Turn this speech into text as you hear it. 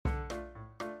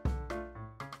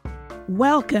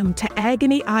Welcome to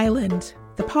Agony Island,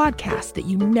 the podcast that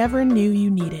you never knew you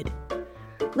needed.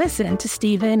 Listen to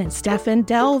Stephen and Stefan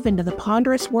delve into the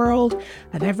ponderous world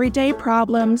of everyday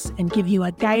problems and give you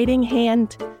a guiding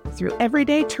hand through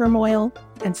everyday turmoil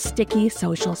and sticky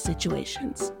social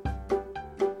situations.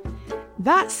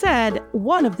 That said,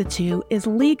 one of the two is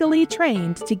legally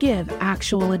trained to give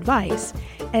actual advice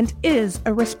and is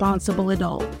a responsible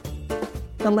adult.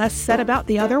 The less said about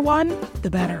the other one, the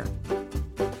better.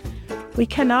 We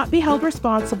cannot be held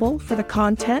responsible for the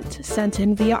content sent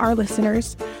in via our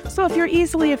listeners, so if you're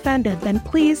easily offended, then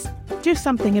please do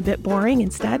something a bit boring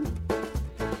instead.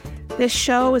 This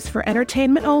show is for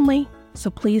entertainment only, so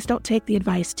please don't take the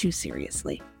advice too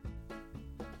seriously.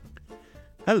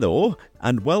 Hello,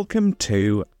 and welcome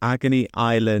to Agony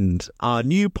Island, our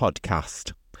new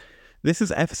podcast. This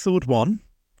is episode 1.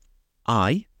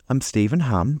 I am Stephen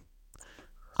Ham,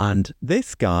 and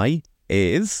this guy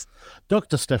is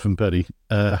Dr. Stephen Petty.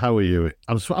 How are you?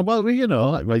 Okay,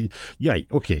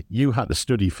 you had to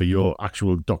study for your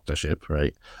actual doctorship,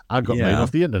 right? I got mine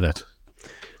off the internet.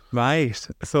 Right.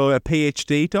 So a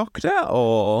PhD doctor,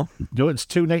 or? No, it's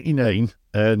 $2.99,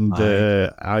 and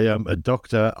I am a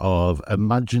doctor of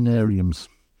Imaginariums.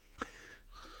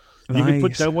 You can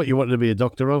put down what you want to be a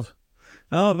doctor of.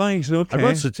 Oh, right, okay. I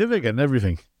got a certificate and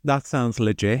everything. That sounds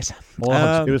legit. All I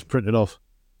had to do was print it off.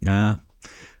 Yeah,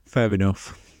 fair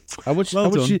enough. How much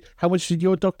did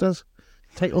your doctor's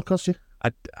title cost you?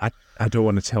 I don't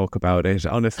want to talk about it.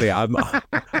 Honestly,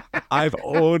 I've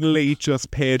only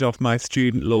just paid off my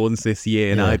student loans this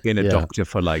year, and I've been a doctor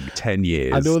for like 10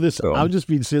 years. I know this. So. I've just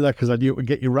been saying that because I knew it would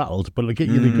get you rattled, but it'll get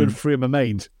you in a good frame of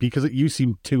mind because you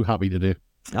seem too happy to do.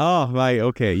 Oh, right,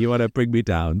 okay. You want to bring me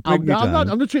down? I'm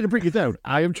not trying to bring you down.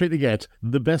 I am trying to get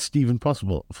the best Stephen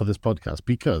possible for this podcast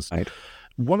because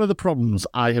one of the problems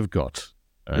I have got.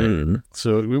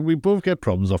 So we both get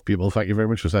problems off people. Thank you very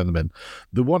much for sending them in.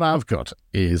 The one I've got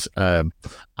is I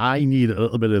need a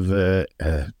little bit of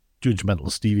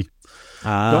judgmental Stevie.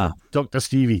 Dr.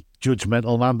 Stevie,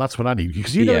 judgmental man. That's what I need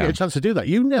because you never get a chance to do that.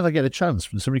 You never get a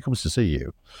chance when somebody comes to see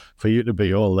you for you to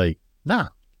be all like, nah.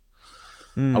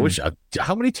 I wish.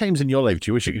 How many times in your life do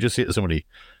you wish you could just say to somebody,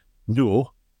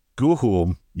 no, go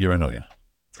home, you're annoying?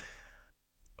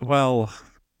 Well,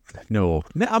 no.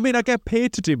 I mean, I get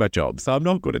paid to do my job, so I'm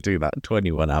not going to do that to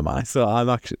anyone, am I? So I'm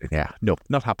actually, no,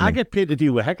 not happening. I get paid to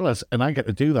deal with hecklers, and I get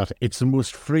to do that. It's the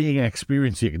most freeing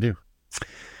experience you can do.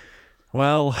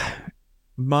 Well,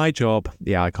 my job,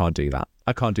 I can't do that.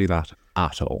 I can't do that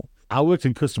at all. I worked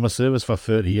in customer service for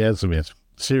 30 years, mate.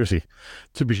 Seriously,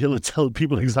 to be able to tell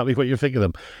people exactly what you think of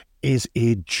them is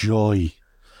a joy.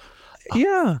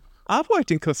 Yeah. I've worked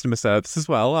in customer service as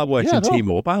well. I worked in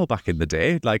T-Mobile back in the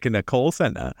day, like in a call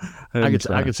centre. I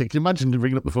could say, can you imagine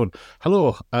ringing up the phone?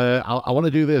 Hello, I want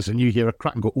to do this, and you hear a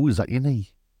crack and go, oh, is that your knee?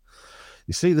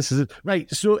 You see, this is it. Right,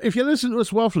 so if you listen to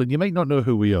us waffling, you might not know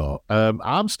who we are.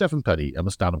 I'm Stephen Petty. I'm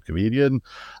a stand-up comedian,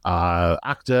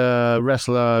 actor,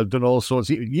 wrestler, done all sorts.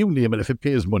 You name it. If it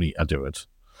pays money, I do it.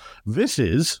 This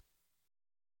is...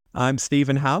 I'm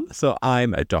Stephen Ham, so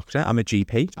I'm a doctor, I'm a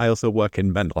GP. I also work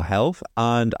in mental health,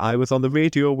 and I was on the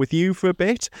radio with you for a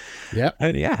bit. Yeah.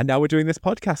 And now we're doing this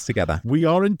podcast together. We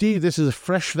are indeed. This is a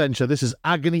fresh venture. This is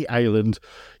Agony Island.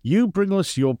 You bring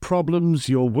us your problems,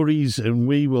 your worries, and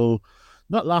we will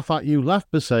not laugh at you, laugh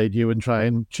beside you, and try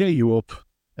and cheer you up,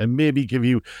 and maybe give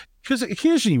you... Because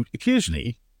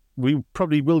occasionally, we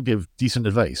probably will give decent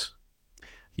advice.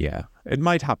 Yeah, it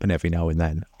might happen every now and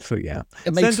then. So, yeah.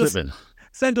 It may slip in.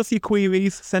 Send us your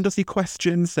queries, send us your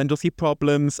questions, send us your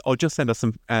problems, or just send us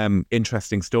some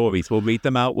interesting stories. We'll read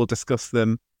them out, we'll discuss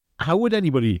them. How would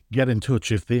anybody get in touch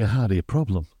if they had a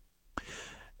problem?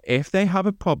 If they have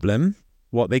a problem,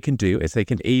 what they can do is they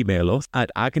can email us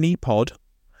at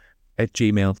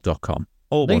agonypod@gmail.com.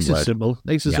 All nice one and word. Simple.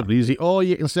 Nice and simple, easy. Or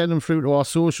you can send them through to our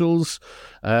socials.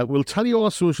 We'll tell you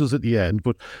our socials at the end,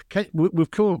 but we've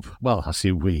come up, well, I say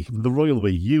the royal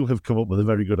we, you have come up with a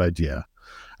very good idea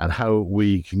and how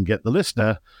we can get the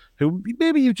listener who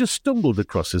maybe you've just stumbled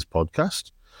across this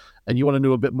podcast and you want to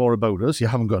know a bit more about us. You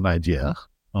haven't got an idea.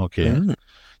 Okay.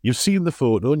 You've seen the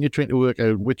photo and you're trying to work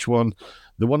out which one,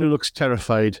 the one who looks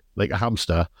terrified like a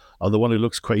hamster or the one who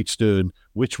looks quite stern,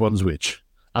 which one's which.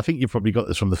 I think you've probably got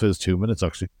this from the first 2 minutes,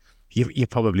 actually. You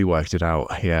probably worked it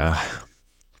out, yeah.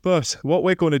 But what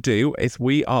we're going to do is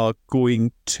we are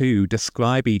going to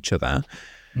describe each other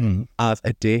as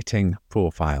a dating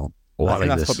profile. Oh, I think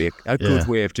that's probably a good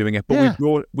way of doing it. But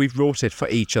we've wrote it for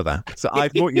each other. So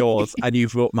I've wrote yours and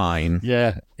you've wrote mine.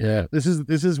 Yeah. This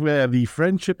is where the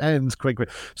friendship ends quite quick.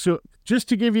 So just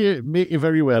to make you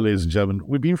very well, ladies and gentlemen,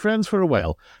 we've been friends for a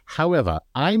while. However,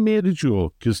 I made a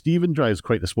joke because Stephen drives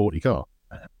quite a sporty car.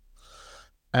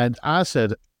 And I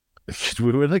said,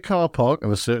 we were in a car park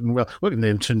of a certain, we can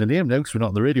mention the name now because we're not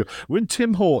on the radio. We're in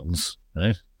Tim Hortons,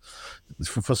 right?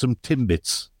 For some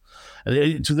Timbits.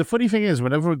 And so the funny thing is,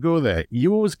 whenever we go there, I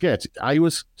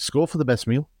always score for the best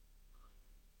meal.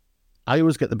 I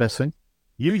always get the best thing.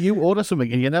 You order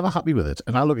something and you're never happy with it.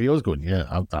 And I look at yours going,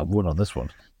 yeah, I've won on this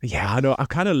one. Yeah, I know. I've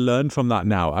kind of learned from that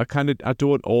now. I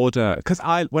don't order, because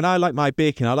when I like my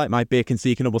bacon so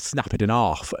you can almost snap it in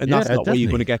half. And that's not what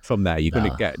you're going to get from there. You're going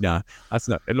to get, that's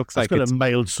not, it looks like it's got a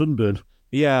mild sunburn.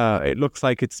 Yeah, it looks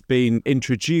like it's been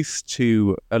introduced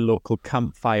to a local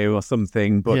campfire or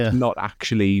something, but not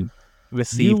actually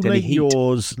received any heat.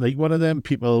 Yours, like one of them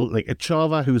people, like a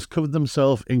chava who's covered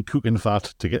themselves in cooking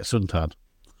fat to get suntan.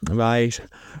 Right.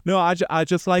 No, I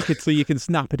just like it so you can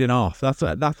snap it in half. That's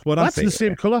what I think. That's the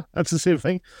same colour. That's the same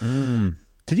thing.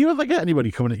 Did you ever get anybody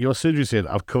coming at your surgery saying,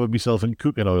 I've covered myself in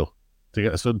cooking oil to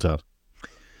get a suntan?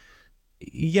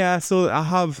 Yeah, so I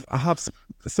have.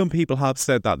 Some people have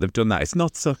said that they've done that. It's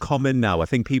not so common now. I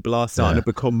think people are starting to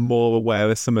become more aware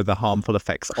of some of the harmful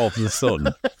effects of the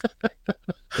sun.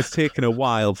 It's taken a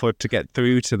while for it to get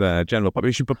through to the general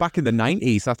population, but back in the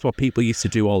 90s, that's what people used to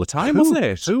do all the time, wasn't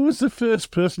it? Who was the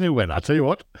first person who went, I tell you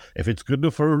what, if it's good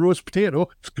enough for a roast potato,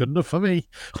 it's good enough for me.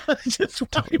 I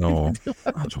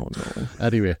don't know.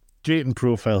 Anyway, dating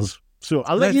profiles. So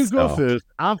I'll let you go first.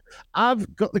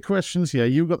 I've got the questions here.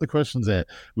 You've got the questions there.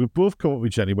 We've both come up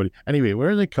with anybody. Anyway,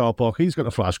 we're in the car park. He's got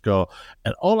a flash car.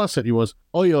 And all I said to you was,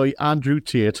 oi, oi, Andrew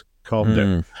Tate, calm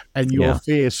down. And your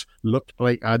face looked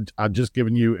like I'd just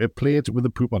given you a plate with a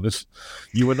poop on it.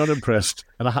 You were not impressed.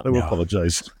 And I had to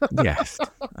apologise. Yes.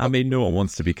 I mean, no one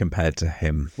wants to be compared to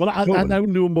him. Well, I now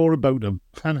know more about him.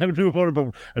 And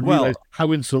realise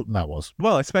how insulting that was.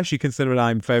 Well, especially considering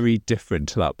I'm very different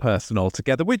to that person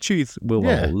altogether, which we'll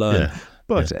all learn. Yeah.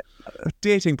 But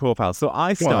dating profile. So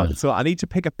I start. So I need to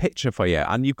pick a picture for you.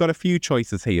 And you've got a few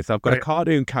choices here. So I've got a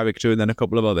cartoon character and then a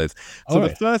couple of others. So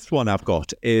the first one I've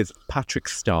got is Patrick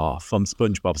Star from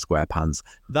SpongeBob SquarePants.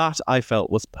 That I felt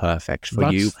was perfect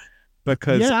for you.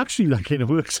 Because actually that kind of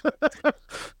works.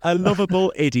 A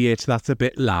lovable idiot that's a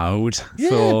bit loud. I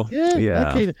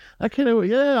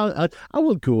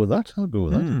will go with that. I'll go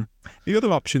with that. The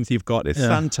other options you've got is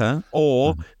Santa,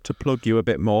 or to plug you a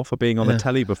bit more for being on the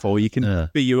telly before, you can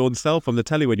be your own self on the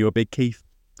telly when you're a big Keith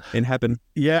in heaven.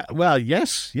 Yeah, well,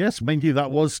 yes. Mind you,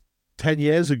 that was 10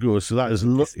 years ago, so that is a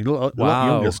lot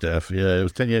younger stuff. Yeah, it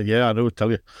was 10 years. Yeah, I know, tell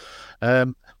you.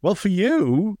 Well, for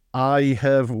you, I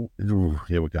have...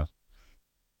 here we go.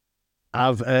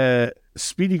 I've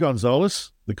Speedy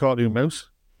Gonzales, the cartoon mouse.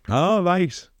 Oh,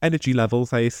 right. Energy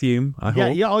levels, I assume. I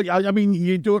hope. Yeah. I mean,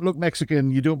 you don't look Mexican.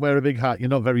 You don't wear a big hat. You're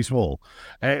not very small.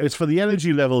 It's for the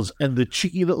energy levels and the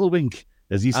cheeky little wink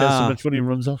as he says something funny and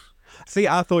runs off. See,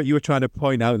 I thought you were trying to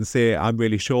point out and say I'm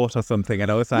really short or something, and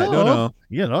I was like, no.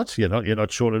 You're not. You're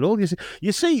not short at all.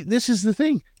 You see, this is the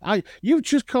thing. You've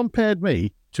just compared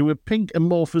me to a pink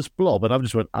amorphous blob, and I've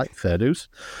just went, fair dues.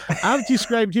 I've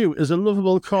described you as a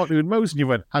lovable cartoon mouse, and you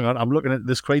went, hang on, I'm looking at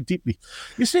this quite deeply.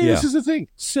 You see, this is the thing.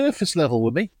 Surface level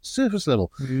with me. Surface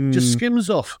level. Just skims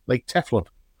off like Teflon.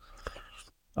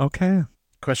 Okay.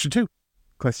 Question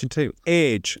two.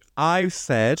 Age. I've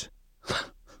said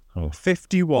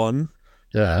 51.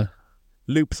 Yeah.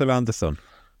 Loops around the sun.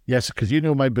 Yes, because you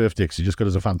know my birthday, because you just got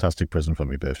us a fantastic present for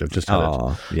my birthday. I've just had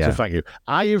it. Yeah. So thank you.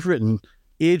 I have written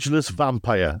ageless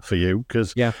vampire for you,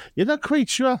 because you're not quite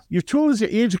sure. You've told us your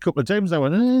age a couple of times now,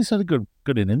 and it's had a good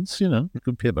innings,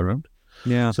 good paper round.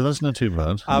 Yeah. So that's not too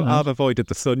bad. I've avoided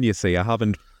the sun, you see. I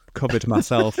haven't covered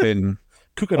myself in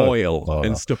cooking oil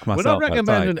and stuck myself outside. We're not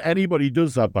recommending anybody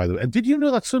does that, by the way. And did you know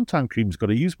that suntan cream's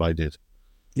got a use-by date?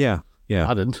 Yeah.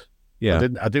 I didn't. Yeah.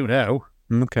 I do now.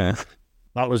 Okay.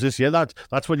 That was this year.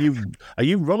 That's when you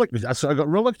rollicked. So I got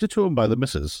rollicked at home by the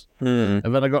missus, and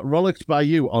then I got rollicked by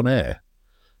you on air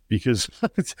because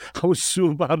I was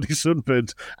so badly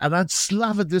sunburned, and I'd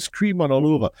slathered this cream on all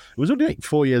over. It was only like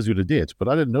 4 years with a date, but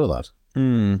I didn't know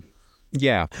that.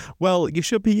 Yeah. Well, you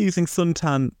should be using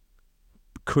suntan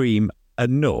cream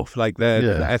enough, like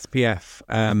the SPF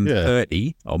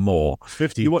 30 or more.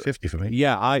 50 for me.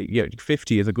 Yeah,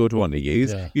 50 is a good one to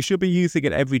use. Yeah. You should be using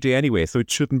it every day anyway, so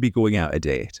it shouldn't be going out of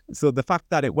date. So the fact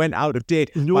that it went out of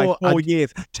date by 4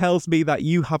 years tells me that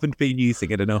you haven't been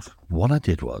using it enough. What I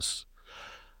did was,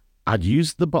 I'd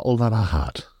used the bottle that I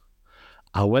had.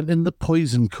 I went in the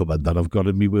poison cupboard that I've got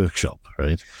in my workshop,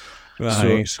 right?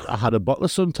 Right. So I had a bottle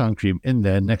of suntan cream in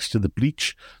there next to the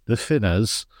bleach, the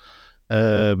thinners,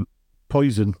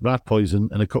 poison, rat poison,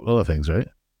 and a couple other things, right?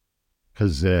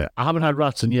 Because I haven't had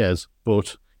rats in years,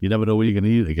 but you never know when you're going to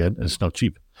eat it again, and it's not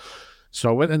cheap. So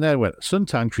I went in there and went,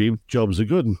 suntan cream, jobs are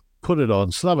good, and put it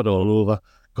on, slap it all over,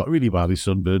 got really badly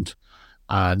sunburnt,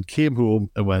 and came home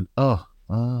and went,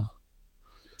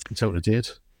 it's out of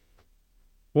date.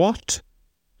 What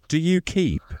do you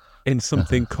keep in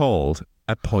something called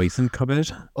a poison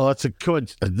cupboard? Oh, it's a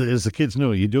cupboard. As the kids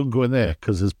know, you don't go in there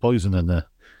because there's poison in there.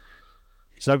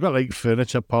 So I've got like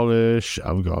furniture polish.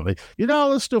 I've got like,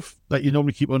 all the stuff that you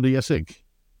normally keep under your sink.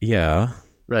 Yeah.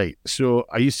 Right. So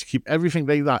I used to keep everything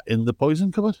like that in the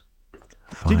poison cupboard.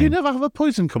 Fine. Did you never have a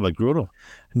poison cupboard growing up?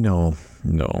 No,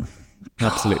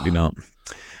 absolutely not.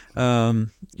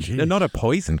 Not a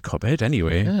poison cupboard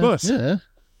anyway.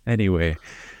 Anyway.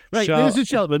 Right, ladies and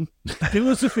gentlemen, do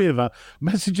us a favour,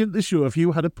 message in the show if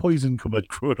you had a poison cupboard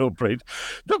growing up, right?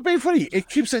 Not being funny, it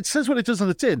says what it does on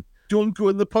the tin. Don't go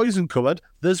in the poison cupboard,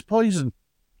 there's poison.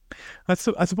 I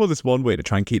suppose it's one way to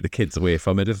try and keep the kids away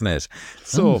from it, isn't it?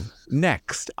 So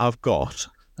next, I've got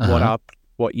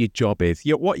what your job is,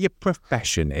 what your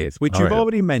profession is, which you've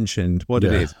already mentioned what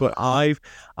it is, but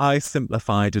I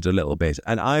simplified it a little bit,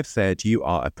 and I've said you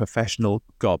are a professional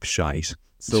gobshite.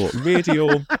 So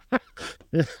radio,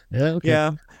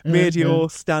 radio,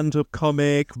 stand-up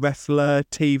comic, wrestler,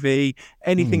 TV,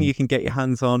 anything you can get your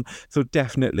hands on. So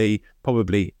definitely,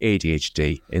 probably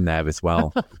ADHD in there as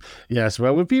well. Yes,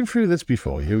 well, we've been through this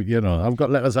before. You know, I've got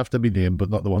letters after my name,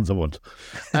 but not the ones I want.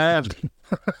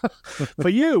 For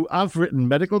you, I've written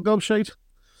medical gobshite.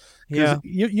 Yeah,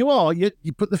 you are.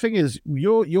 But the thing is,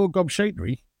 your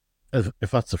gobshitery,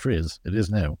 if that's the phrase, it is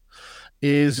now,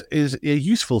 is a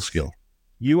useful skill.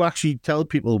 You actually tell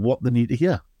people what they need to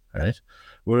hear, right?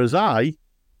 Whereas I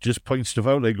just point stuff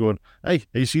out like going, hey, have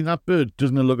you seen that bird?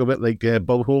 Doesn't it look a bit like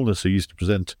Bob Holness, who used to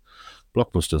present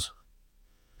Blockbusters?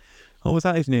 Oh, was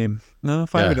that his name? No,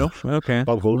 fair enough. Okay.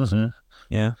 Bob Holness,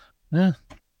 yeah.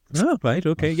 Oh, right,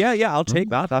 okay. Yeah, I'll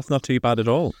take that. That's not too bad at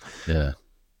all. Yeah.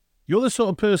 You're the sort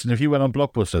of person, if you went on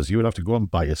Blockbusters, you would have to go on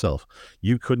by yourself.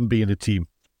 You couldn't be in a team.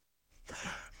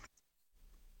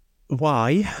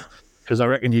 Why? Because I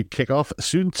reckon you'd kick off as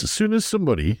soon as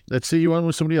somebody, let's say you were on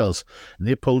with somebody else, and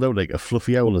they pulled out like a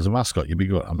fluffy owl as a mascot, you'd be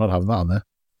going, I'm not having that on there.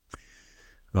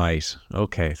 Right,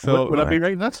 okay. So would I be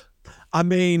right in that? I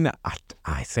mean,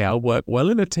 I say I work well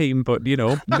in a team, but,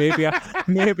 maybe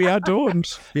I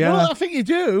don't. Yeah. No, I think you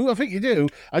do.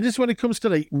 I just, when it comes to,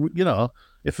 like,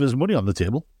 if there's money on the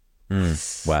table.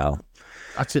 Well.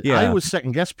 That's it. Yeah. I always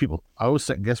second guess people.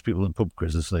 In pub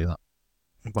quizzes like that.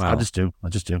 Wow. I just do.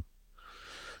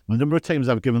 The number of times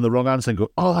I've given the wrong answer and go,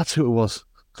 oh, that's who it was.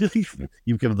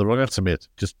 You've given the wrong answer, mate.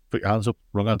 Just put your hands up.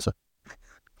 Wrong answer.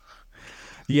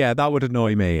 Yeah, that would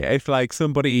annoy me. If like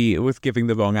somebody was giving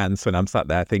the wrong answer and I'm sat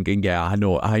there thinking, yeah,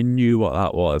 I knew what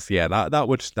that was. Yeah, that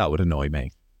would annoy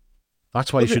me.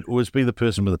 That's why you should always be the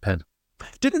person with a pen.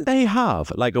 Didn't they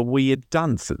have like a weird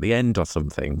dance at the end or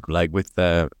something, like with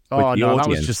the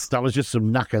audience? That was just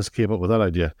some knackers came up with that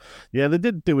idea. Yeah, they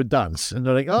did do a dance, and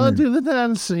they're like, "Oh, do the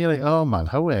dance," and you're like, "Oh man,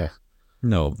 how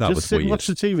No, that was just sit weird. and watch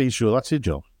the TV show. That's your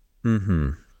job."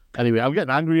 Mm-hmm. Anyway, I'm getting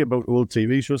angry about old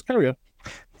TV shows. Carry on.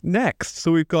 Next,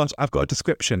 so I've got a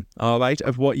description, all right,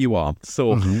 of what you are.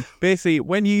 So basically,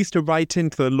 when you used to write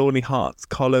into the Lonely Hearts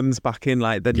columns back in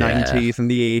like the 90s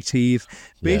and the 80s,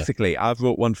 basically, I've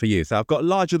wrote one for you. So I've got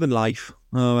larger than life,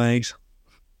 all right.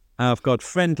 I've got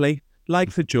friendly,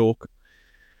 likes a joke,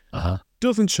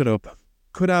 doesn't shut up,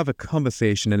 could have a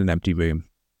conversation in an empty room.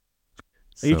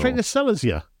 Are you trying to sell us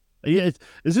here? Is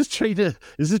this trying to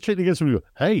get somebody to go,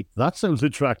 hey, that sounds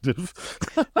attractive?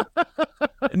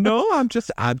 No, I'm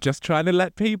just trying to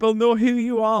let people know who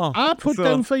you are. I put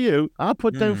down for you,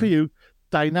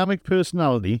 dynamic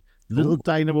personality, little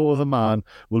dynamo of a man,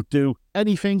 will do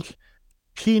anything,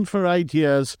 keen for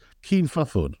ideas, keen for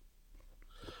fun.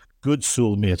 Good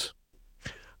soulmate.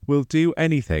 Will do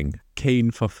anything,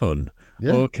 keen for fun.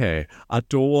 Yeah. Okay, I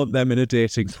don't want them in a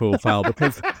dating profile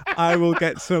because I will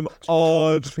get some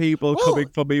odd people coming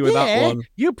for me with that one.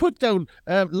 You put down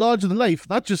larger than life.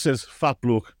 That just says fat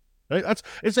bloke. Right?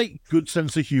 It's a good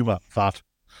sense of humour. Fat.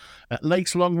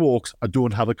 Likes long walks. I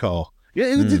don't have a car. Yeah,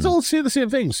 it's all say the same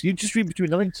things. You just read between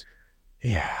the lines.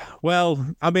 Yeah.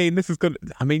 Well, I mean,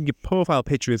 your profile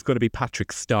picture is going to be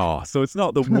Patrick Starr, so it's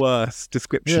not the worst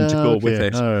description to go with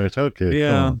it. All right, okay.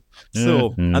 Yeah.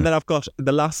 So, and then I've got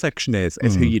the last section is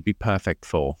who you'd be perfect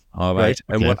for. All right.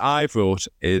 Okay. And what I've wrote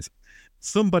is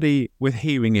somebody with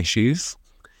hearing issues,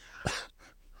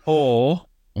 or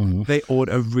they own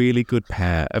a really good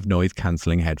pair of noise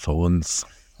cancelling headphones.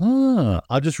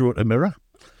 I just wrote a mirror.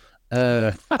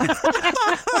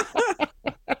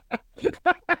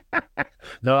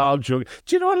 No, I'm joking.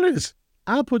 Do you know what it is?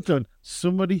 I put down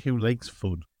somebody who likes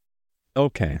fun.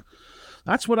 Okay.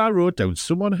 That's what I wrote down.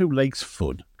 Someone who likes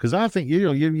fun, because I think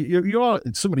you're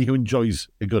somebody who enjoys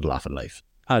a good laugh in life.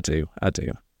 I do.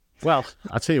 Well,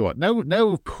 I tell you what.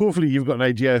 Now, hopefully you've got an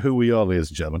idea who we are, ladies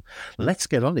and gentlemen. Let's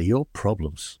get on to your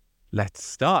problems. Let's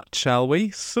start, shall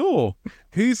we? So,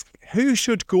 who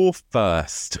should go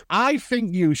first? I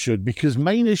think you should, because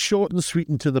mine is short and sweet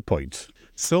and to the point.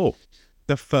 So,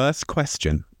 the first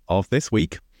question of this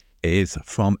week is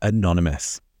from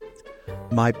Anonymous.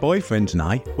 My boyfriend and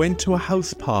I went to a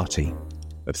house party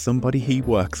of somebody he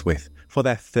works with for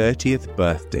their 30th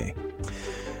birthday.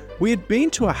 We had been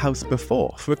to a house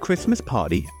before for a Christmas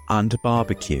party and a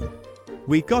barbecue.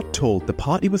 We got told the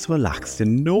party was relaxed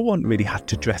and no one really had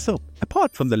to dress up,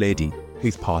 apart from the lady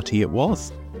whose party it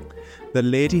was. The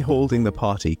lady holding the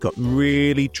party got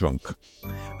really drunk,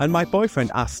 and my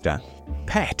boyfriend asked her,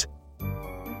 "Pet,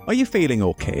 are you feeling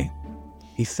okay?"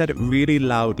 He said it really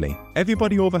loudly.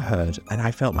 Everybody overheard, and I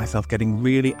felt myself getting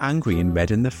really angry and red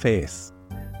in the face.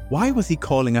 Why was he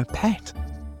calling her pet?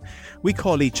 We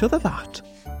call each other that.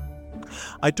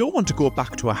 I don't want to go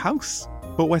back to a house,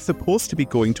 but we're supposed to be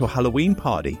going to a Halloween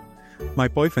party. My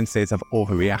boyfriend says I've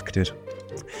overreacted.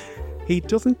 He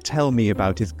doesn't tell me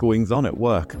about his goings-on at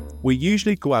work. We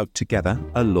usually go out together,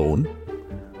 alone,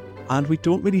 and we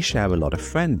don't really share a lot of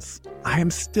friends. I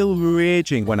am still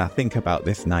raging when I think about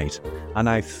this night, and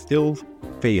I still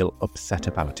feel upset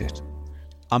about it.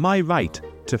 Am I right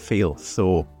to feel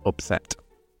so upset?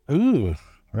 Ooh,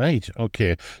 right,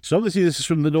 okay. So obviously this is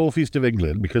from the northeast of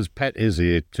England, because pet is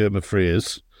a term of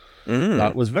phrase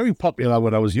that was very popular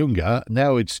when I was younger.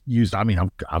 Now it's used,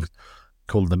 I've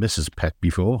called the missus pet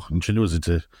before, and she knows it's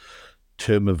a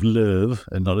term of love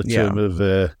and not a term of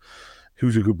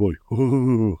who's a good boy.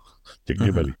 Ooh, tickle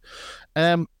your belly.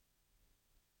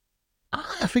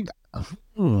 I think,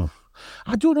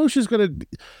 I don't know if she's going to,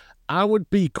 I would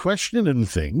be questioning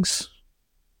things.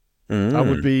 I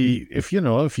would be, if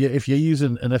you're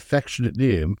using an affectionate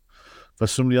name for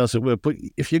somebody else at work, but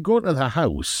if you go to the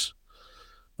house,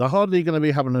 they're hardly going to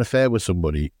be having an affair with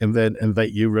somebody and then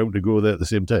invite you round to go there at the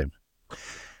same time.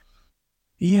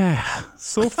 Yeah,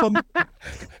 so from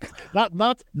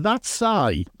that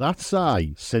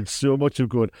sigh said so much of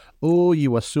going, oh,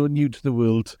 you are so new to the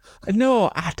world.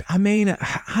 No, I'm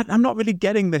not really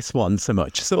getting this one so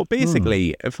much. So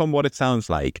basically, from what it sounds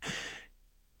like,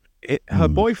 her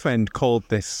boyfriend called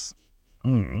this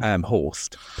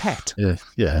host pet.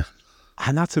 Yeah.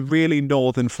 And that's a really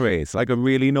northern phrase, like a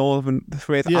really northern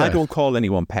phrase. Yeah. I don't call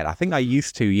anyone pet. I think I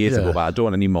used to years ago, but I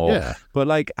don't anymore. Yeah.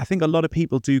 But I think a lot of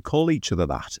people do call each other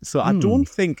that. So I don't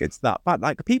think it's that bad.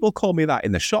 Like, people call me that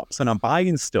in the shops when I'm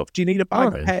buying stuff. Do you need a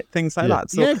bag of pet? Things like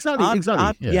that. So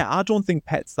exactly. I don't think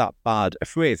pet's that bad a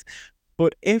phrase.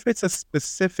 But if it's a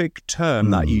specific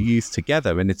term that you use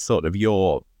together and it's sort of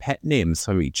your pet names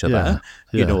for each other,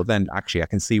 then actually I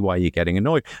can see why you're getting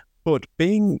annoyed. But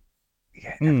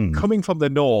coming from the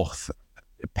north,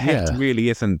 pet really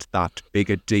isn't that big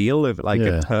a deal of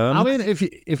a term. I mean, if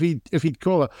he'd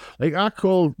call her, like, I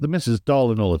call the missus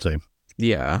darling all the time.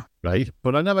 Yeah. Right?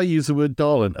 But I never use the word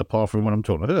darling apart from when I'm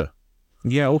talking to her.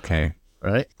 Yeah, okay.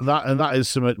 Right? That is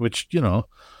something which,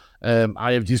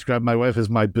 I have described my wife as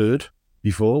my bird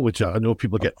before, which I know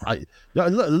people get.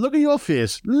 Look at your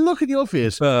face. Look at your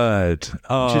face. Bird.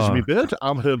 Oh. She's my bird.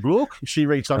 I'm her bloke. She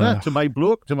writes on her, to my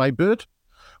bloke, to my bird.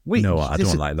 I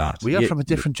don't like that. We are from a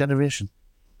different generation.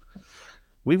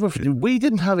 We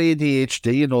didn't have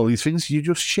ADHD and all these things. You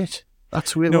just shit.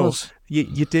 That's who it was.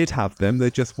 You did have them. We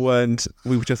just weren't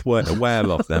aware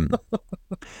of them.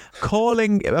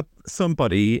 Calling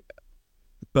somebody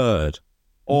bird,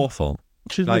 awful.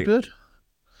 She's my bird.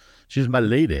 She's my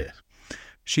lady.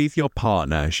 She's your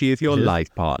partner. She is your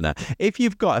life partner. If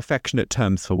you've got affectionate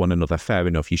terms for one another, fair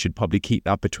enough. You should probably keep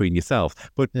that between yourself.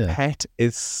 But pet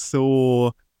is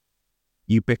so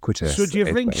ubiquitous. So do you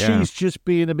think she's just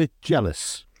being a bit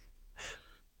jealous?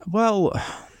 Well,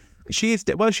 she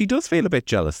does feel a bit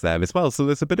jealous there as well. So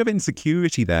there's a bit of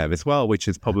insecurity there as well, which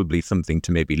is probably something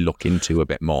to maybe look into a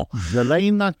bit more. The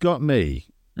line that got me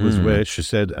was where she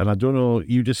said, and I don't know,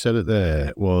 you just said it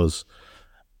there, was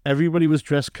everybody was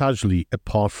dressed casually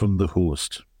apart from the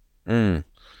host.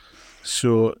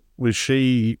 So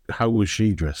how was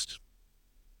she dressed?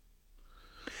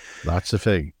 That's the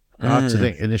thing. That's the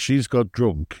thing. And if she's got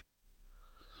drunk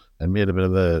and made a bit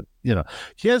of a,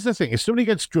 here's the thing. If somebody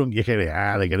gets drunk, you can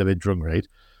they get a bit drunk, right?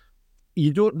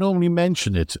 You don't normally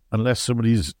mention it unless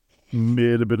somebody's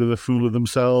made a bit of a fool of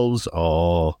themselves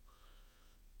or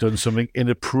done something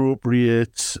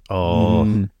inappropriate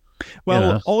or...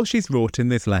 Well, all she's wrote in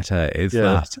this letter is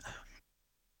that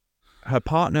her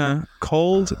partner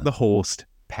called the host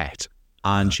pet,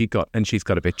 and she's got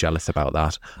a bit jealous about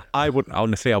that. I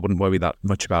wouldn't worry that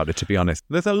much about it, to be honest.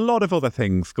 There's a lot of other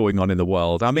things going on in the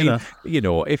world. I mean,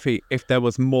 if there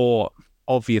was more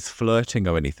obvious flirting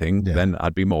or anything, then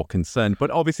I'd be more concerned. But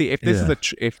obviously, if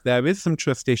if there is some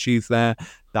trust issues there,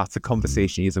 that's a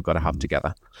conversation you've got to have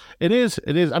together. It is.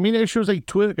 I mean, if she was like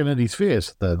twerking at his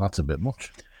face, then that's a bit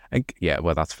much. And,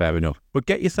 well, that's fair enough. But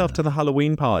get yourself to the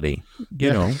Halloween party.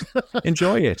 You know,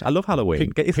 enjoy it. I love Halloween.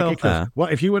 Get yourself there.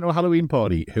 What if you went to a Halloween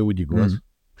party? Who would you go as?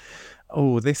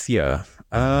 Oh, this year.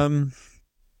 I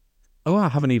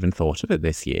haven't even thought of it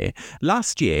this year.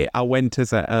 Last year, I went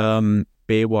as a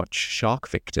Baywatch shark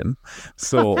victim.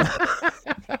 So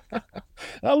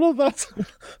I love that.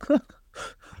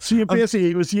 So you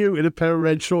basically, it was you in a pair of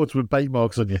red shorts with bite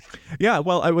marks on you. Yeah,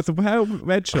 well, I was a pair of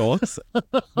red shorts,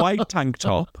 white tank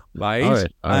top, right? All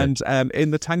right. And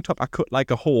in the tank top, I cut like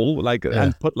a hole,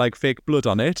 and put like fake blood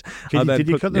on it. Did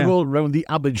you cut the hole around the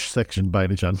average section by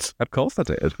any chance? Of course I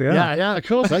did. Yeah, of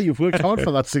course. You've worked hard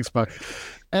for that 6-pack.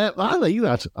 I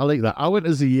like that. I went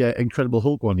as the Incredible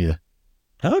Hulk one year.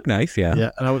 Oh, nice, yeah. Yeah,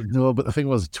 and but the thing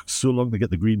was, it took so long to get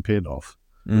the green paint off.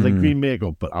 It was like green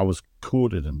makeup, but I was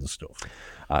coated in the stuff.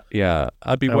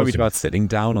 I'd be worried about sitting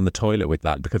down on the toilet with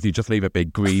that, because you just leave a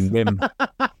big green rim.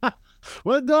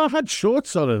 Well, no, I've had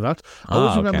shorts on and that. I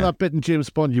always remember that bit in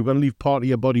James Bond, you've got to leave part of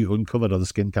your body uncovered or the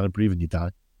skin can't breathe and you die.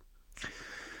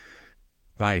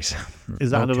 Right.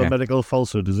 Is that another medical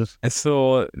falsehood, is it?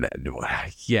 So,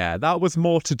 yeah, that was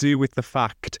more to do with the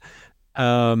fact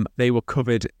they were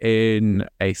covered in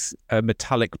a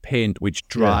metallic paint which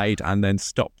dried and then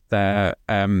stopped their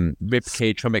rib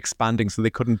cage from expanding, so they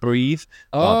couldn't breathe.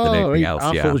 Oh, right. I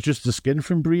thought it was just the skin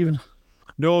from breathing.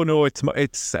 No, it's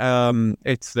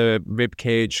the rib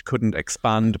cage couldn't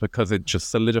expand because it just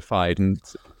solidified, and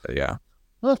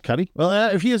Well, Kenny.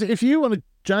 Well, if you want to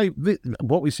dive,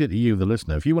 what we say to you, the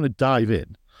listener, if you want to dive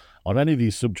in on any of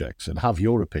these subjects and have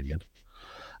your opinion,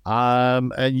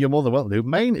 and you're more than welcome to.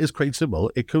 Mine is quite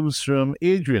simple. It comes from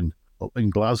Adrian up in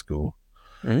Glasgow,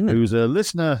 who's a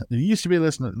listener. He used to be a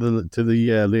listener to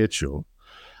the Late Show,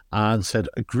 and said,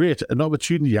 "Great, an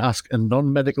opportunity to ask a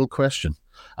non-medical question.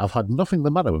 I've had nothing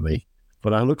the matter with me,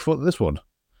 but I look forward to this one."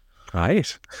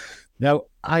 Right. Now,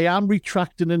 I am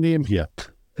retracting a name here.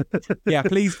 Yeah,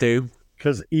 please do.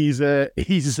 Because he's trying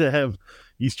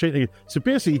to. So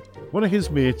basically, one of his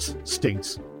mates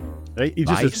stinks. Right? He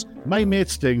just says, "My mate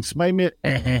stinks. My mate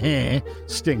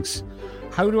stinks."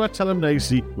 How do I tell him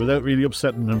nicely without really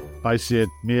upsetting him by saying,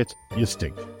 "Mate, you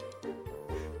stink"?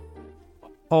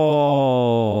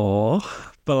 Oh,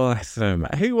 bless him.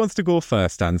 Who wants to go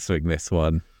first answering this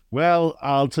one? Well,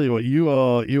 I'll tell you what. You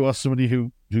are somebody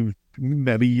who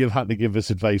maybe you've had to give this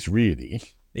advice, really.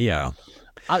 Yeah.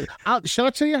 Shall I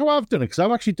tell you how I've done it? Because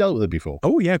I've actually dealt with it before.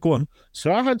 Oh, yeah, go on.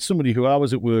 So I had somebody who I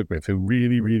was at work with who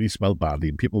really, really smelled badly,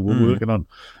 and people were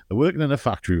working in a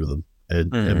factory with them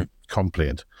and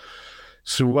complained.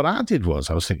 So what I did was,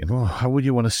 I was thinking, how would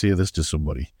you want to say this to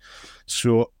somebody?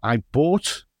 So I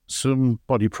bought some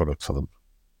body products for them.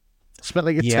 Spent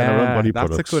like a tenner on body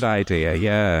products. That's a good idea,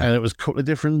 yeah. And it was a couple of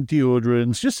different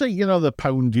deodorants, just like, the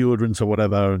pound deodorants or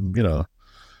whatever, and,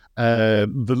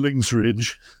 the Lynx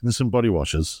range and some body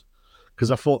washes,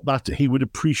 because I thought that he would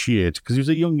appreciate, because he was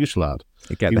a youngish lad,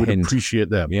 he would appreciate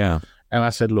them. Yeah. And I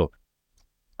said, "Look,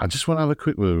 I just want to have a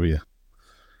quick word with you.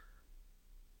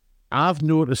 I've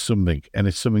noticed something, and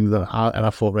it's something that I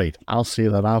thought, right, I'll say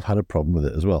that I've had a problem with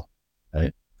it as well,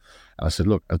 right?" And I said,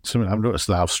 "Look, it's something I've noticed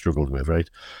that I've struggled with, right?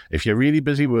 If you're really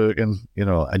busy working,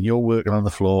 and you're working on the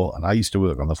floor, and I used to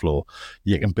work on the floor,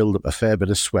 you can build up a fair bit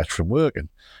of sweat from working,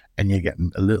 and you're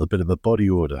getting a little bit of a body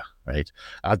odor, right?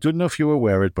 I don't know if you're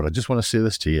aware of it, but I just want to say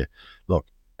this to you. Look,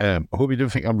 I hope you don't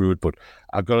think I'm rude, but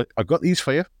I've got these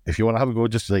for you. If you want to have a go,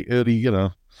 just like early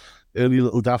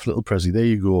little daft little prezi, there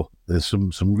you go. There's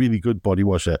some really good body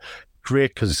wash there.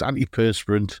 Great, because it's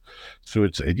antiperspirant, so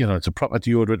it's a proper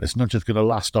deodorant. It's not just going to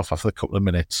last off after a couple of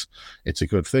minutes. It's a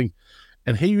good thing."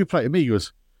 And he replied to me, he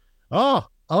goes, "Oh,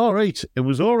 all right. It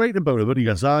was all right about it." But he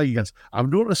goes,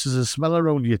 "I've noticed there's a smell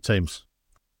around you at times."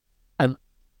 And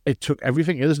it took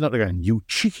everything in his nut again. "You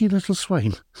cheeky little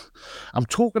swine. I'm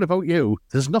talking about you.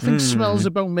 There's nothing smells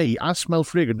about me. I smell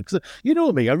fragrant." Because you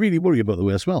know me, I really worry about the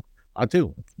way I smell. I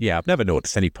do. Yeah, I've never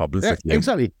noticed any problems with you.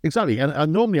 Exactly.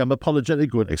 And normally I'm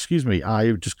apologetic going, "Excuse me,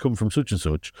 I've just come from such and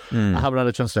such. I haven't had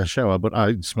a chance to shower, but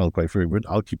I smell quite fragrant.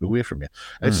 I'll keep away from you."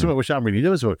 And it's something which I'm really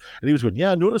nervous about. And he was going,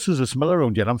 "Yeah, I noticed there's a smell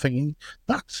around you." And I'm thinking,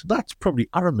 that's probably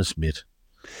Aramis, mate.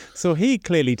 So he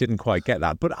clearly didn't quite get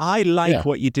that. But I like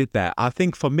what you did there. I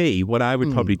think for me, what I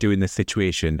would probably do in this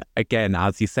situation, again,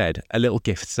 as you said, a little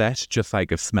gift set, just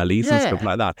like of smellies and stuff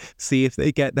like that. See if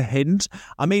they get the hint.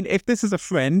 I mean, if this is a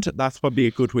friend, that's probably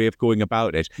a good way of going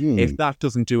about it. If that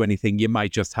doesn't do anything, you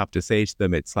might just have to say to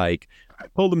them, it's like,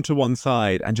 pull them to one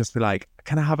side and just be like,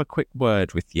 can I have a quick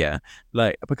word with you?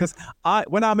 Like, because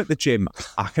when I'm at the gym,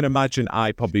 I can imagine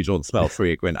I probably don't smell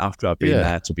fragrant after I've been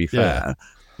there, to be fair.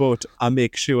 But I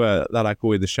make sure that I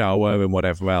go in the shower and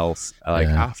whatever else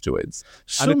afterwards.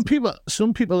 Some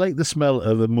people like the smell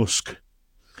of a musk,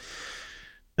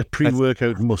 a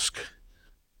pre-workout musk,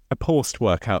 a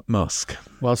post-workout musk.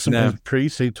 Well,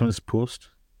 sometimes sometimes post.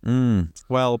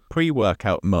 Well,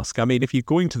 pre-workout musk. I mean, if you're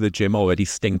going to the gym already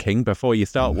stinking before you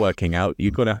start working out,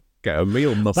 you're gonna get a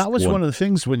real musk. That was one of the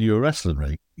things when you were wrestling,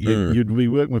 right? You'd be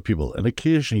working with people, and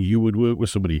occasionally you would work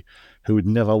with somebody who had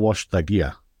never washed their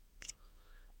gear.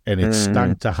 And it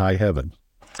stank to high heaven.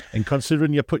 And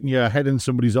considering you're putting your head in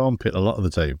somebody's armpit a lot of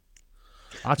the time,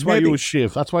 that's why you always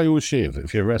shave. That's why you always shave.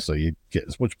 If you're a wrestler, you get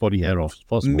as much body hair off as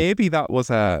possible. Maybe that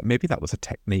was a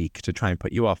technique to try and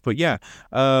put you off. But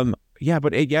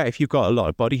if you've got a lot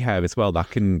of body hair as well,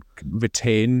 that can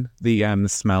retain the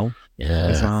smell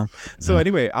as well. So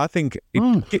anyway, I think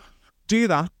do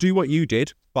that. Do what you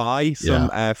did. Buy some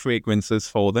fragrances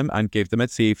for them and give them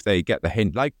it. See if they get the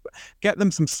hint. Like, get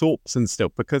them some soaps and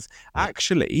stuff, because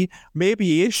actually, maybe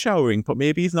he is showering, but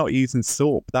maybe he's not using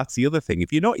soap. That's the other thing.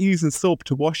 If you're not using soap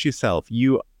to wash yourself,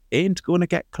 you ain't going to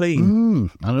get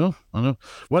clean. I know.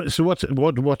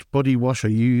 What body wash are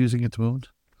you using at the moment?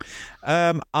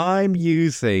 I'm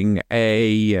using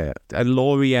a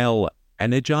L'Oreal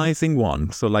energizing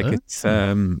one, so like it's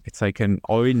like an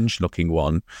orange looking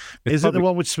one. Is it the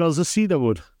one which smells of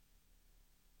cedarwood?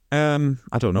 I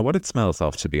don't know what it smells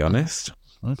of, to be honest.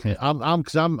 Okay,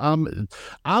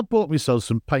 I bought myself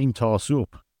some pine tar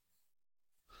soap,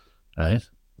 right?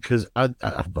 Because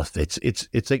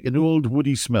it's like an old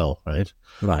woody smell, right?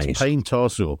 It's pine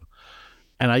tar soap,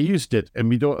 and I used it, and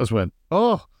my daughters went,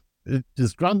 "Oh,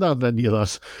 it's granddad then, you know,"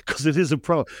 because it's a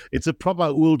proper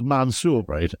old man soap,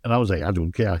 right? And I was like, I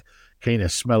don't care, I kind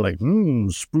of smell like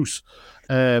spruce.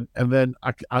 And then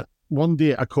I one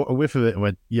day I caught a whiff of it and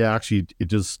went, yeah, actually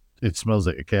it smells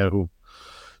like a care home.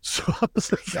 So I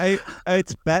was like,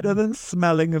 it's better than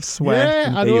smelling of sweat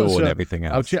and BO and everything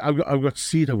else. I've got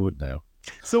cedarwood now.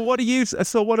 So what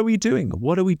are we doing?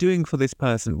 What are we doing for this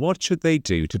person? What should they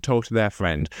do to talk to their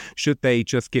friend? Should they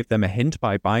just give them a hint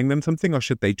by buying them something, or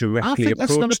should they directly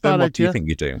approach them? What do you think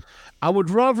you do? I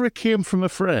would rather it came from a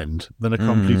friend than a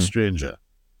complete stranger.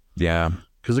 Yeah.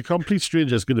 Because a complete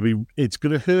stranger is going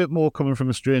to hurt more coming from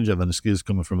a stranger than it is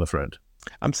coming from a friend.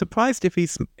 I'm surprised if he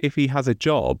has a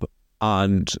job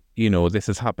and, you know, this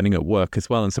is happening at work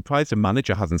as well. I'm surprised a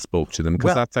manager hasn't spoke to them,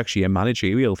 because that's actually a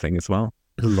managerial thing as well.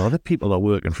 A lot of people are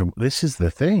working from. This is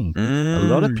the thing. A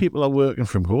lot of people are working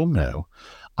from home now,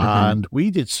 and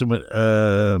we did some.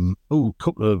 A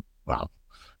couple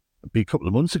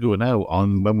of months ago now,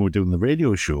 on when we were doing the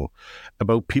radio show,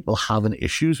 about people having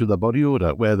issues with their body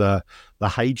odor, where the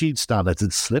hygiene standards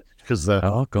had slipped because they're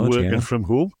working from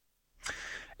home.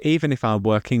 Even if I'm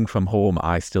working from home,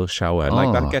 I still shower.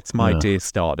 Like, that gets my day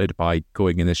started by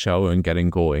going in the shower and getting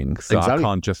going. So I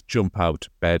can't just jump out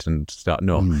of bed and start.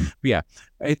 No.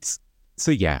 But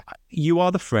yeah, you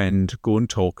are the friend. Go and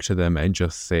talk to them and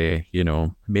just say, you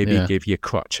know, maybe give your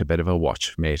crotch a bit of a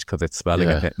watch, mate, because it's smelling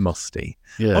a bit musty.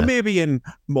 Yeah. Or maybe in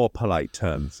more polite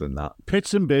terms than that.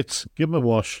 Pits and bits, give them a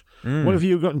wash. What have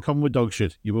you got in common with dog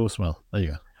shit? You both smell. There you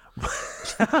go.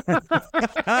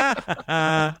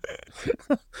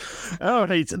 All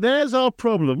right, there's our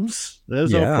problems. Our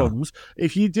problems.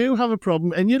 If you do have a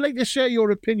problem and you'd like to share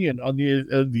your opinion on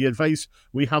the advice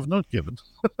we have not given,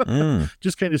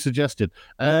 just kind of suggested,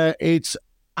 it's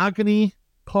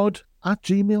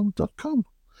agonypod@gmail.com.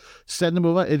 Send them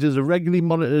over. It is a regularly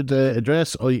monitored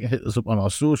address, or you can hit us up on our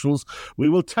socials. We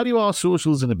will tell you our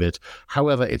socials in a bit.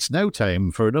 However, it's now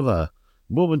time for another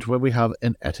moment where we have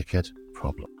an etiquette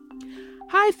problem.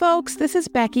 Hi, folks. This is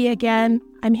Becky again.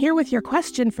 I'm here with your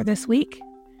question for this week.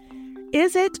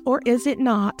 Is it or is it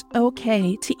not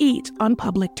okay to eat on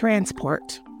public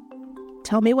transport?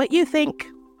 Tell me what you think.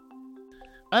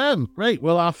 Right.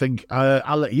 Well, I think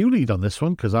I'll let you lead on this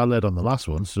one, because I led on the last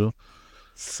one. So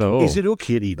is it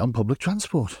okay to eat on public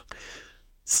transport?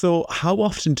 So how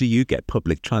often do you get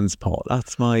public transport?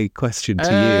 That's my question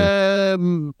to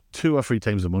you. 2 or 3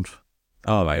 times a month.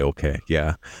 Oh, right, okay,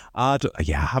 yeah. I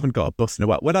haven't got a bus in a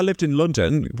while. When I lived in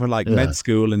London for like med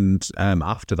school and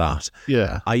after that,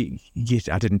 I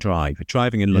didn't drive.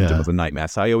 Driving in London was a nightmare.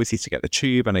 So I always used to get the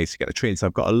tube and I used to get the train. So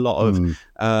I've got a lot of,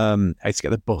 I used to get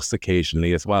the bus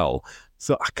occasionally as well.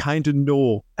 So I kind of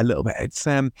know a little bit. It's,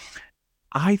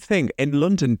 I think in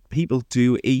London, people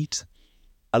do eat.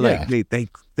 Like they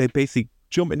basically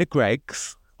jump into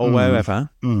Greg's or wherever.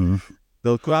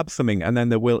 They'll grab something and then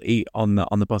they will eat on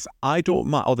the bus. I don't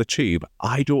mind, or the tube.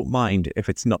 I don't mind if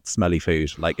it's not smelly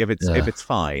food. Like if it's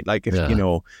fine. Like if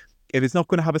if it's not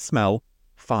going to have a smell,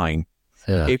 fine.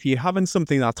 Yeah. If you're having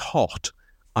something that's hot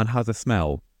and has a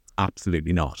smell,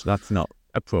 absolutely not. That's not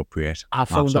appropriate. I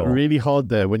found that really hard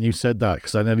there when you said that,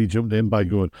 because I nearly jumped in by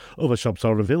going, "Other shops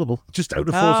are available." Just out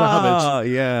of force of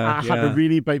habit. I had to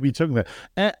really bite my tongue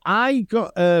there. I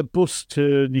got a bus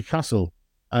to Newcastle.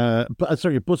 A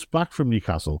bus back from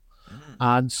Newcastle,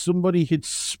 and somebody had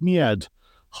smeared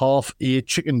half a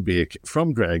chicken bake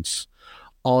from Greg's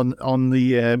on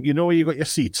the you know where you got your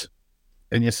seat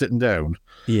and you're sitting down,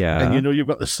 and you know you've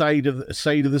got the side of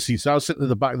the seat. So I was sitting at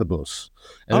the back of the bus,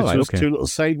 and it's those two little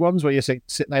side ones where you're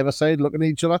sitting either side looking at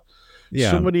each other.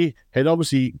 Yeah. Somebody had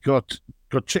obviously got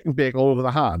chicken bake all over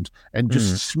the hand and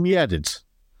just smeared it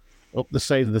up the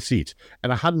side of the seat,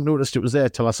 and I hadn't noticed it was there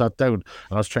till I sat down, and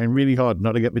I was trying really hard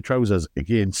not to get my trousers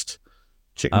against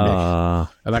chicken bake,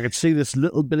 and I could see this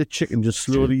little bit of chicken just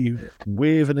slowly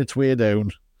waving its way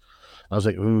down. I was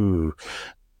like, ooh.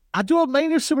 I don't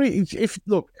mind if somebody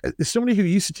who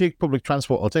used to take public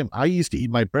transport all the time. I used to eat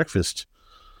my breakfast,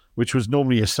 which was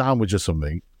normally a sandwich or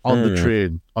something, on the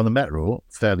train, on the metro,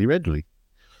 fairly regularly.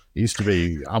 It used to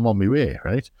be, I'm on my way,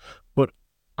 right? But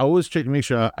I always try to make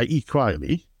sure I eat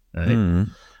quietly. Right?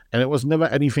 And it was never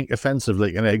anything offensive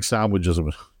like an egg sandwich or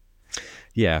something.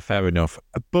 Yeah, fair enough.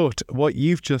 But what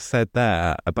you've just said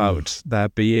there about there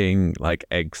being like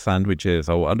egg sandwiches,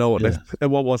 or I know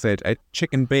what was it? A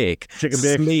chicken bake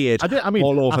smeared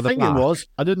all over the back. It was.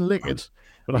 I didn't lick it,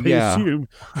 but I assume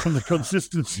from the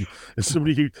consistency, as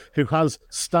somebody who has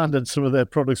standard some of their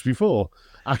products before,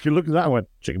 I could look at that and went,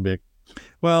 chicken bake.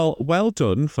 Well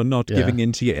done for not giving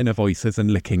in to your inner voices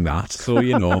and licking that. So,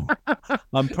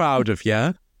 I'm proud of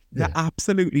you. They're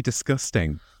absolutely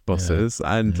disgusting, buses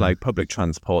and like public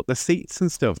transport. The seats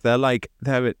and stuff,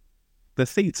 the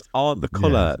seats aren't the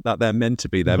colour that they're meant to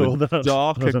be. They're a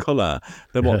darker colour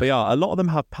than what they are. A lot of them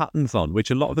have patterns on,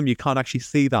 which a lot of them you can't actually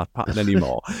see that pattern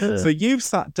anymore. So you've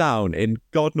sat down in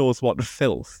God knows what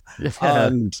filth.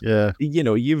 And,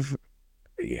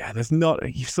 there's not.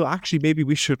 So actually, maybe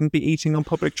we shouldn't be eating on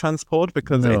public transport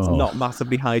because it's not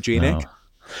massively hygienic. No.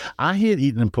 I hate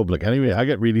eating in public anyway. I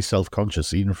get really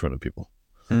self-conscious eating in front of people.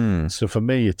 So for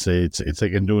me, it's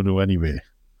like a no-no anyway.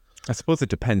 I suppose it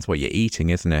depends what you're eating,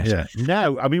 isn't it? Yeah.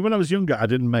 Now, I mean, when I was younger, I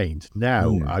didn't mind.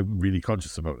 Now, I'm really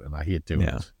conscious about it, and I hate doing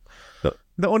it.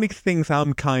 The only things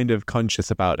I'm kind of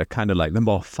conscious about are kind of like the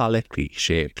more phallically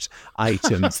shaped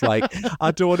items. Like,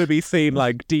 I don't want to be seen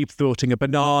like deep throating a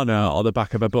banana on the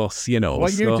back of a bus,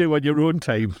 What you do on your own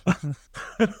time.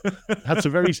 That's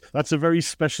a very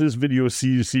specialist video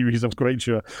series, I'm quite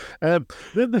sure.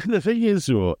 The thing is,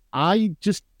 though, I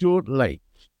just don't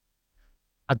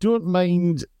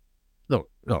mind. Look,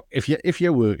 if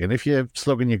you're working, if you're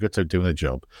slugging your guts out doing a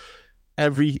job,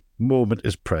 every moment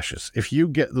is precious. If you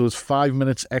get those 5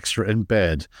 minutes extra in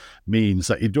bed, means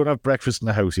that you don't have breakfast in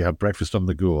the house, you have breakfast on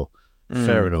the go.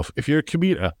 Fair enough. If you're a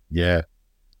commuter,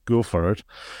 go for it.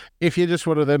 If you're just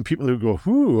one of them people who go,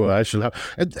 "Ooh, I shall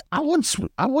have," and I once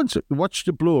watched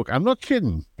a bloke. I'm not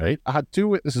kidding, right? I had 2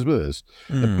 witnesses with us.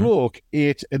 The bloke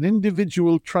ate an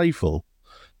individual trifle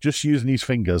just using his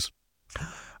fingers.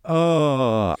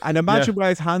 Oh, and imagine where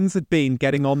his hands had been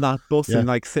getting on that bus and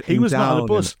like sitting down. He was not on a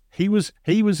bus. He was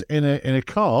in a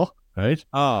car, right?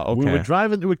 Oh, okay. We were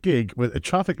driving to a gig with the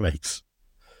traffic lights,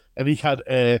 and he had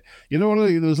one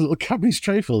of those little Cadbury's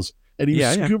trifles, and he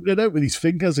was scooping it out with his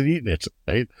fingers and eating it,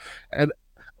 right? And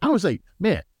I was like,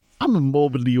 mate, I'm a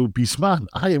morbidly obese man.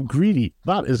 I am greedy.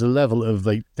 That is a level of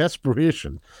like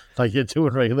desperation like you're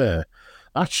doing right there.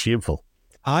 That's shameful.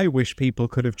 I wish people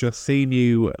could have just seen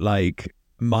you like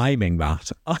miming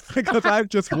that, because I've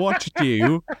just watched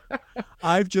you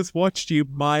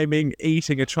miming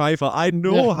eating a trifle. I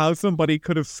know how somebody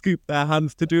could have scooped their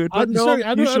hands to do it, but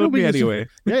you showed me anyway.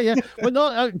 Well,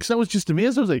 no, because I was just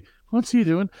amazed. I was like, what's he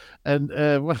doing? And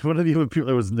one of the other people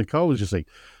that was in the car was just like,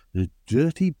 the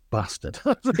dirty bastard.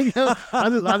 I was like,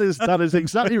 that is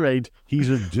exactly right. He's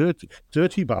a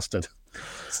dirty bastard.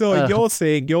 So you're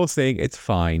saying it's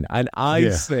fine, and I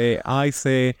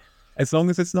say as long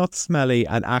as it's not smelly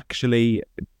and actually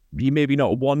you maybe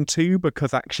not want to,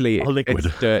 because actually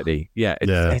it's dirty. Yeah,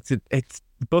 it's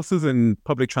buses and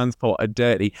public transport are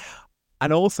dirty.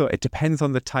 And also, it depends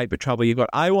on the type of travel you've got.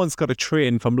 I once got a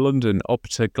train from London up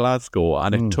to Glasgow,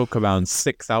 and it took around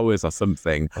 6 hours or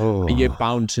something. And you're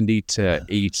bound to need to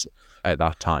eat at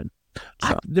that time.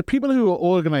 So. The people who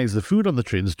organise the food on the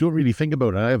trains don't really think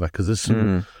about it either, because there's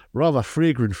some rather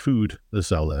fragrant food they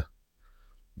sell there.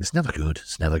 It's never good.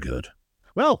 It's never good.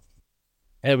 Well,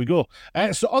 there we go.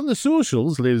 So on the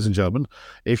socials, ladies and gentlemen,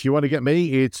 if you want to get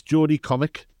me, it's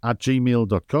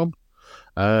jodiecomic@gmail.com.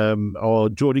 Or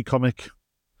Jodie Comic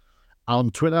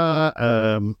on Twitter,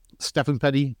 Stephen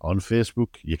Petty on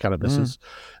Facebook, you cannot miss us.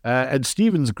 And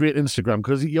Stephen's great Instagram,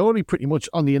 because you're only pretty much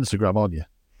on the Instagram, aren't you?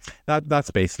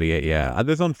 That's basically it, yeah. And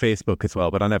there's on Facebook as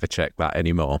well, but I never check that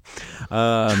anymore.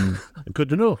 Good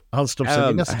to know. I'll stop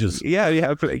sending messages.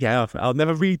 Yeah, I'll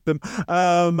never read them.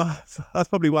 That's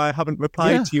probably why I haven't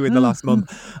replied to you in the last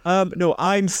month. No,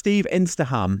 I'm Steve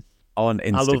Instaham on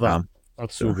Instagram. I love that.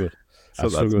 That's so good. So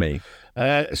that's me.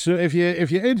 So if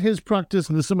you're in his practice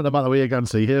and there's something about the way you can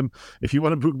see him, if you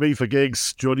want to book me for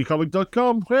gigs,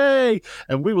 jodiecomic.com. Hey!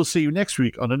 And we will see you next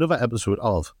week on another episode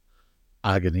of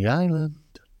Agony Island.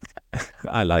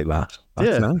 I like that.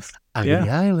 That's nice. Agony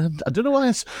Island. I don't know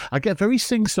why I get very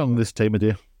sing-song this time of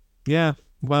day. Yeah.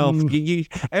 Well, you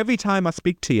every time I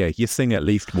speak to you, you sing at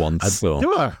least once.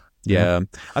 Do I? Yeah.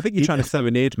 I think you're trying to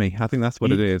serenade me. I think that's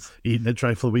what it is. Eating a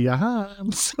trifle with your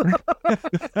hands.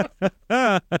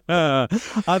 I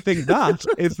think that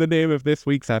is the name of this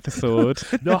week's episode.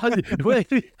 No,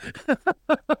 wait.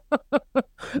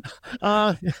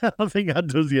 I think that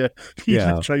does, yeah. Eating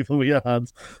a trifle with your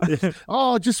hands.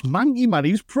 Oh, just manky, man.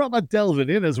 He's proper delving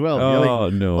in as well.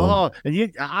 Oh, no. Oh, and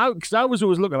because I was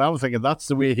always looking, I was thinking that's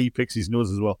the way he picks his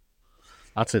nose as well.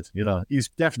 That's it, He's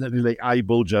definitely like eye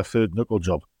bulger, third knuckle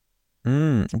job.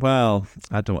 Well,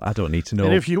 I don't need to know.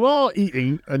 And if you are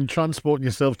eating and transporting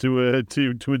yourself to a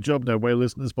job now while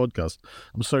listening to this podcast,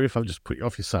 I'm sorry if I've just put you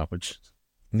off your sandwich.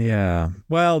 Yeah.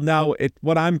 Well, now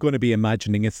what I'm going to be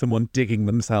imagining is someone digging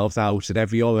themselves out at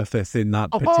every orifice in that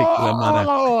particular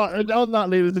manner. And on that,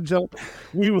 ladies and gentlemen,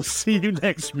 we will see you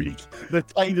next week. The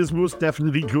tide is most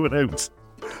definitely going out.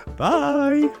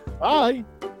 Bye. Bye.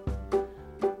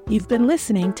 You've been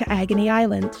listening to Agony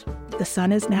Island. The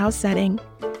sun is now setting.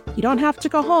 You don't have to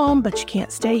go home, but you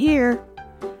can't stay here.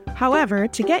 However,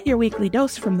 to get your weekly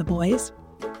dose from the boys,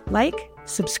 like,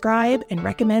 subscribe, and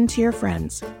recommend to your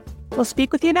friends. We'll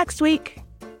speak with you next week.